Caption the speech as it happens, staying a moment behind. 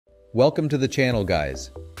Welcome to the channel,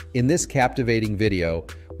 guys. In this captivating video,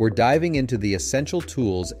 we're diving into the essential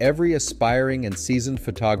tools every aspiring and seasoned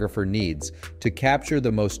photographer needs to capture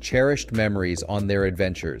the most cherished memories on their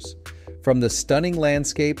adventures. From the stunning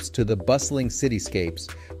landscapes to the bustling cityscapes,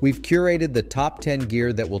 we've curated the top 10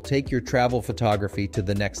 gear that will take your travel photography to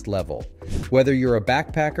the next level. Whether you're a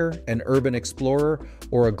backpacker, an urban explorer,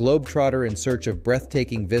 or a globetrotter in search of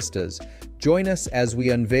breathtaking vistas, join us as we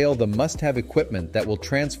unveil the must-have equipment that will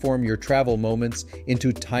transform your travel moments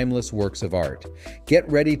into timeless works of art. Get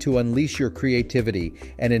ready to unleash your creativity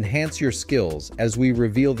and enhance your skills as we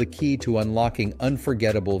reveal the key to unlocking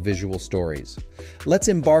unforgettable visual stories. Let's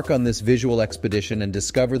embark on this visual expedition and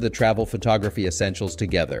discover the travel photography essentials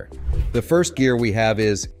together. The first gear we have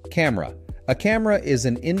is camera. A camera is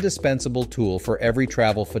an indispensable tool for every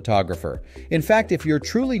travel photographer. In fact, if you're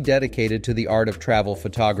truly dedicated to the art of travel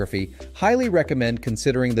photography, highly recommend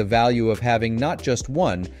considering the value of having not just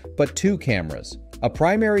one, but two cameras, a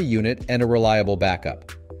primary unit and a reliable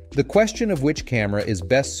backup. The question of which camera is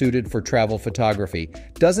best suited for travel photography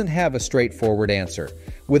doesn't have a straightforward answer.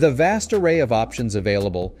 With a vast array of options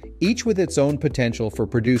available, each with its own potential for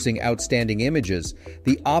producing outstanding images,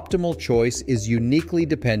 the optimal choice is uniquely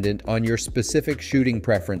dependent on your specific shooting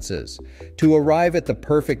preferences. To arrive at the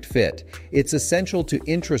perfect fit, it's essential to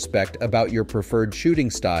introspect about your preferred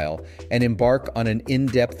shooting style and embark on an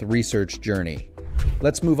in-depth research journey.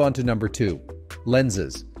 Let's move on to number 2,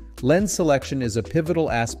 lenses. Lens selection is a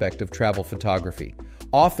pivotal aspect of travel photography.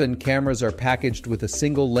 Often, cameras are packaged with a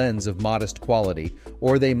single lens of modest quality,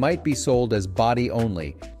 or they might be sold as body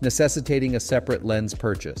only, necessitating a separate lens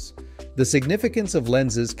purchase. The significance of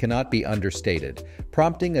lenses cannot be understated,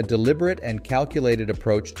 prompting a deliberate and calculated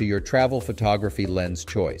approach to your travel photography lens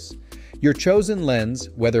choice. Your chosen lens,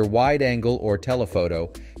 whether wide-angle or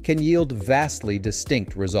telephoto, can yield vastly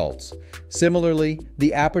distinct results. Similarly,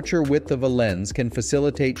 the aperture width of a lens can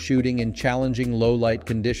facilitate shooting in challenging low-light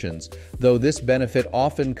conditions, though this benefit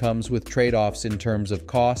often comes with trade-offs in terms of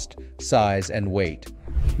cost, size, and weight.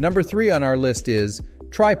 Number 3 on our list is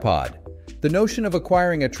tripod. The notion of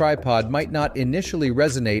acquiring a tripod might not initially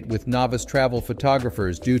resonate with novice travel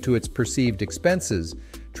photographers due to its perceived expenses,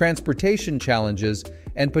 transportation challenges,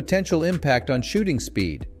 and potential impact on shooting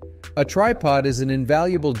speed. A tripod is an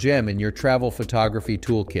invaluable gem in your travel photography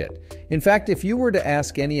toolkit. In fact, if you were to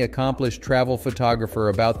ask any accomplished travel photographer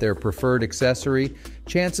about their preferred accessory,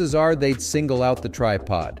 chances are they'd single out the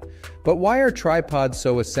tripod. But why are tripods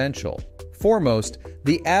so essential? Foremost,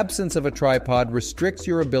 the absence of a tripod restricts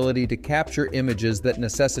your ability to capture images that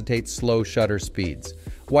necessitate slow shutter speeds.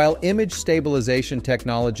 While image stabilization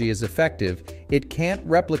technology is effective, it can't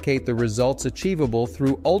replicate the results achievable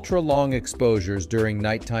through ultra-long exposures during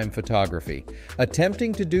nighttime photography.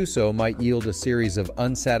 Attempting to do so might yield a series of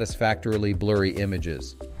unsatisfactorily blurry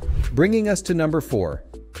images. Bringing us to number 4,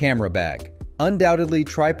 camera bag. Undoubtedly,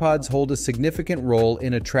 tripods hold a significant role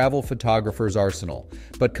in a travel photographer's arsenal,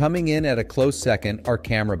 but coming in at a close second are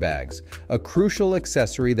camera bags, a crucial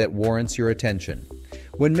accessory that warrants your attention.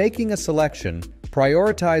 When making a selection,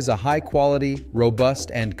 prioritize a high-quality,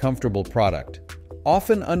 robust, and comfortable product.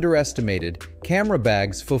 Often underestimated, camera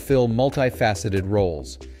bags fulfill multifaceted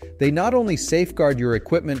roles. They not only safeguard your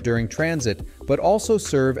equipment during transit, but also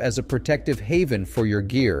serve as a protective haven for your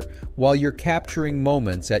gear while you're capturing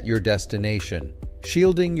moments at your destination.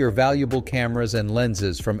 Shielding your valuable cameras and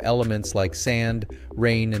lenses from elements like sand,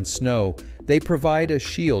 rain, and snow, they provide a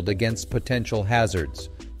shield against potential hazards.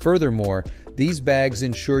 Furthermore, these bags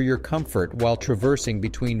ensure your comfort while traversing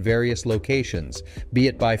between various locations, be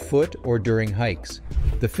it by foot or during hikes.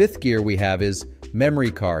 The 5th gear we have is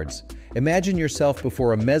memory cards. Imagine yourself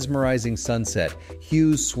before a mesmerizing sunset,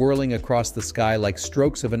 hues swirling across the sky like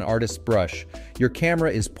strokes of an artist's brush. Your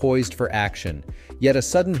camera is poised for action, yet a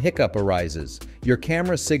sudden hiccup arises. Your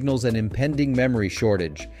camera signals an impending memory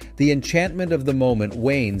shortage. The enchantment of the moment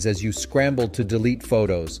wanes as you scramble to delete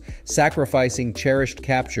photos, sacrificing cherished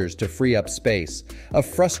captures to free up space. A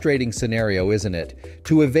frustrating scenario, isn't it?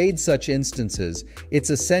 To evade such instances, it's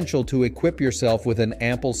essential to equip yourself with an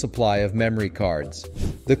ample supply of memory cards.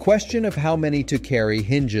 The question of how many to carry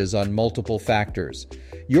hinges on multiple factors.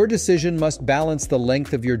 Your decision must balance the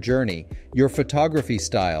length of your journey, your photography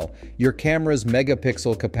style, your camera's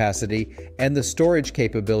megapixel capacity, and the storage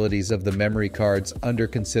capabilities of the memory cards under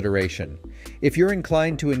consideration. If you're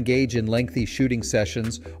inclined to engage in lengthy shooting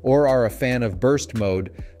sessions or are a fan of burst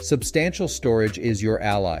mode, substantial storage is your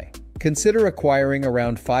ally. Consider acquiring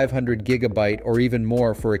around 500 GB or even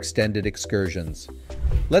more for extended excursions.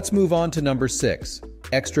 Let's move on to number 6,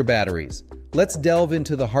 extra batteries. Let's delve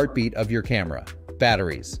into the heartbeat of your camera,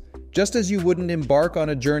 batteries. Just as you wouldn't embark on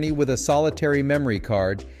a journey with a solitary memory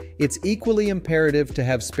card, it's equally imperative to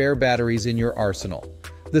have spare batteries in your arsenal.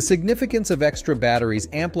 The significance of extra batteries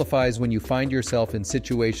amplifies when you find yourself in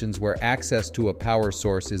situations where access to a power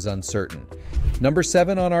source is uncertain. Number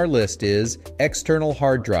 7 on our list is external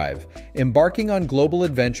hard drive. Embarking on global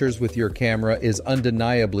adventures with your camera is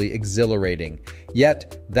undeniably exhilarating.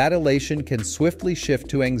 Yet, that elation can swiftly shift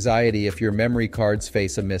to anxiety if your memory cards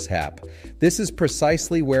face a mishap. This is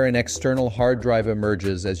precisely where an external hard drive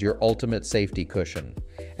emerges as your ultimate safety cushion.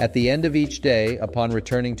 At the end of each day, upon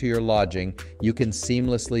returning to your lodging, you can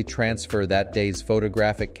seamlessly transfer that day's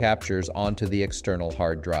photographic captures onto the external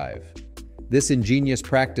hard drive. This ingenious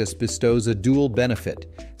practice bestows a dual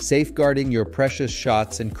benefit, safeguarding your precious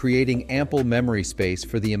shots and creating ample memory space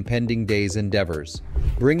for the impending day's endeavors.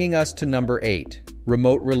 Bringing us to number 8,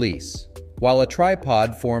 remote release. While a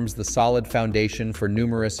tripod forms the solid foundation for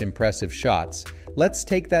numerous impressive shots, let's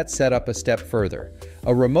take that setup a step further.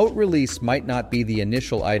 A remote release might not be the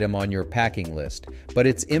initial item on your packing list, but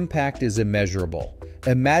its impact is immeasurable.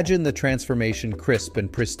 Imagine the transformation: crisp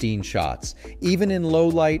and pristine shots, even in low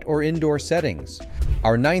light or indoor settings.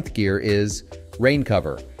 Our 9th gear is rain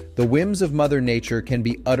cover. The whims of Mother Nature can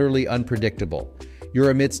be utterly unpredictable. You're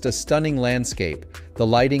amidst a stunning landscape, the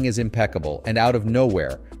lighting is impeccable, and out of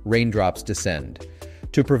nowhere, raindrops descend.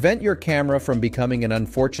 To prevent your camera from becoming an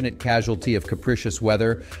unfortunate casualty of capricious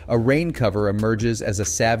weather, a rain cover emerges as a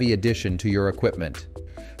savvy addition to your equipment.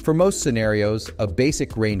 For most scenarios, a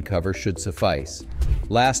basic rain cover should suffice.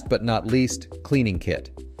 Last but not least, cleaning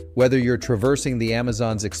kit. Whether you're traversing the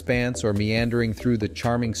Amazon's expanse or meandering through the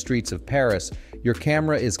charming streets of Paris, your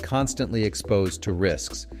camera is constantly exposed to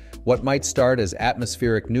risks. What might start as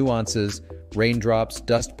atmospheric nuances, raindrops,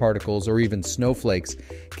 dust particles, or even snowflakes,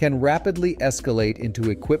 can rapidly escalate into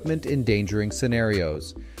equipment-endangering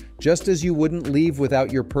scenarios. Just as you wouldn't leave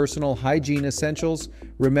without your personal hygiene essentials,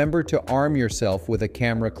 remember to arm yourself with a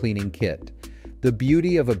camera cleaning kit. The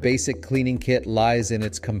beauty of a basic cleaning kit lies in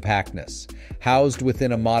its compactness. Housed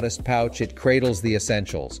within a modest pouch, it cradles the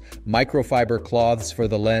essentials: microfiber cloths for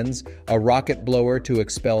the lens, a rocket blower to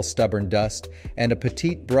expel stubborn dust, and a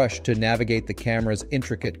petite brush to navigate the camera's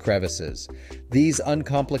intricate crevices. These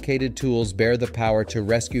uncomplicated tools bear the power to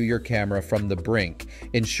rescue your camera from the brink,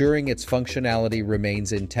 ensuring its functionality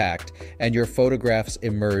remains intact and your photographs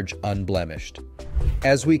emerge unblemished.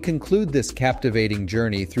 As we conclude this captivating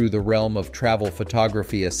journey through the realm of travel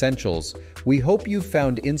photography essentials, we hope you've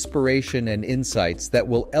found inspiration and insights that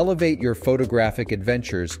will elevate your photographic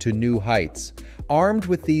adventures to new heights. Armed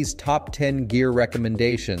with these top 10 gear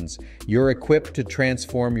recommendations, you're equipped to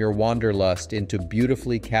transform your wanderlust into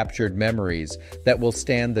beautifully captured memories that will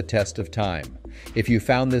stand the test of time. If you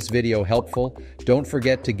found this video helpful, don't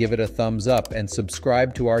forget to give it a thumbs up and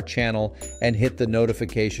subscribe to our channel and hit the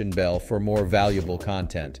notification bell for more valuable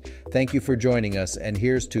content. Thank you for joining us, and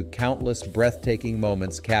here's to countless breathtaking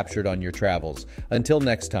moments captured on your travels. Until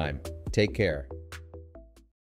next time, take care.